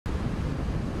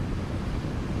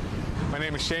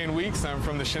name is Shane Weeks. I'm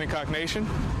from the Shinnecock Nation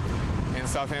in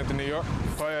Southampton, New York.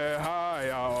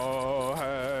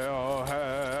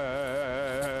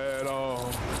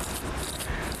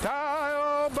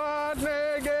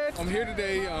 I'm here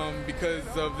today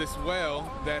because of this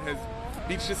whale that has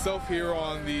beached itself here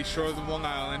on the shores of Long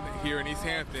Island, here in East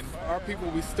Hampton. Our people,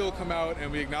 we still come out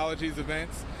and we acknowledge these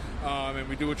events, and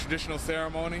we do a traditional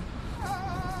ceremony.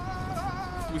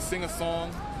 We sing a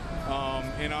song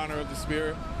in honor of the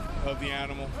spirit of the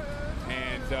animal,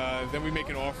 and then we make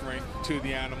an offering to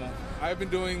the animal. I've been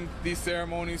doing these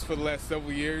ceremonies for the last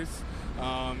several years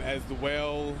as the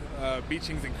whale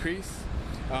beachings increase.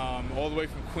 All the way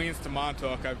from Queens to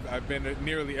Montauk, I've been at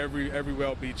nearly every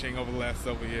whale beaching over the last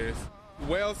several years.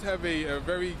 Whales have a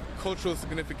very cultural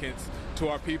significance to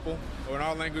our people. In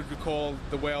our language, we call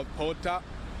the whale potap,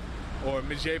 or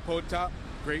Mijay potap,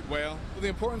 great whale. The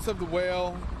importance of the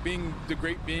whale, being the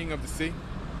great being of the sea,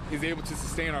 is able to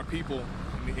sustain our people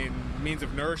in means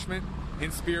of nourishment,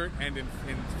 in spirit, and in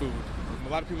food. A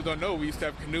lot of people don't know, we used to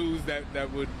have canoes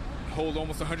that would hold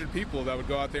almost 100 people that would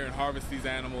go out there and harvest these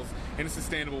animals in a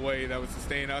sustainable way that would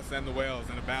sustain us and the whales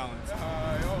in a balance.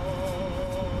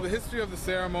 The history of the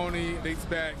ceremony dates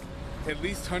back at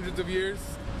least hundreds of years,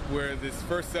 where the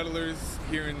first settlers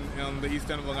here on the east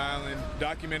end of Long Island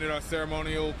documented our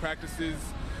ceremonial practices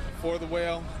for the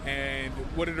whale. And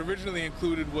what it originally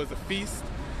included was a feast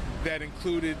that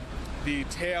included the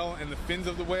tail and the fins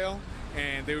of the whale,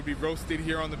 and they would be roasted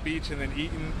here on the beach and then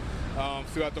eaten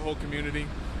throughout the whole community.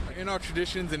 In our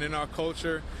traditions and in our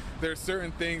culture, there are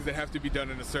certain things that have to be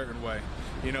done in a certain way.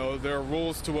 You know, there are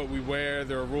rules to what we wear,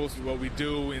 there are rules to what we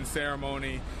do in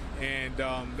ceremony, and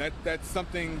that's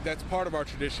something that's part of our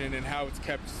tradition, and how it's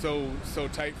kept so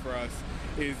tight for us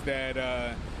is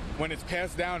that when it's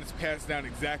passed down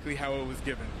exactly how it was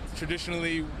given.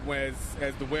 Traditionally, as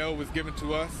the whale was given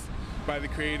to us by the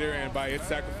Creator and by its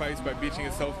sacrifice, by beaching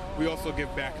itself, we also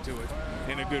give back to it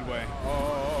in a good way.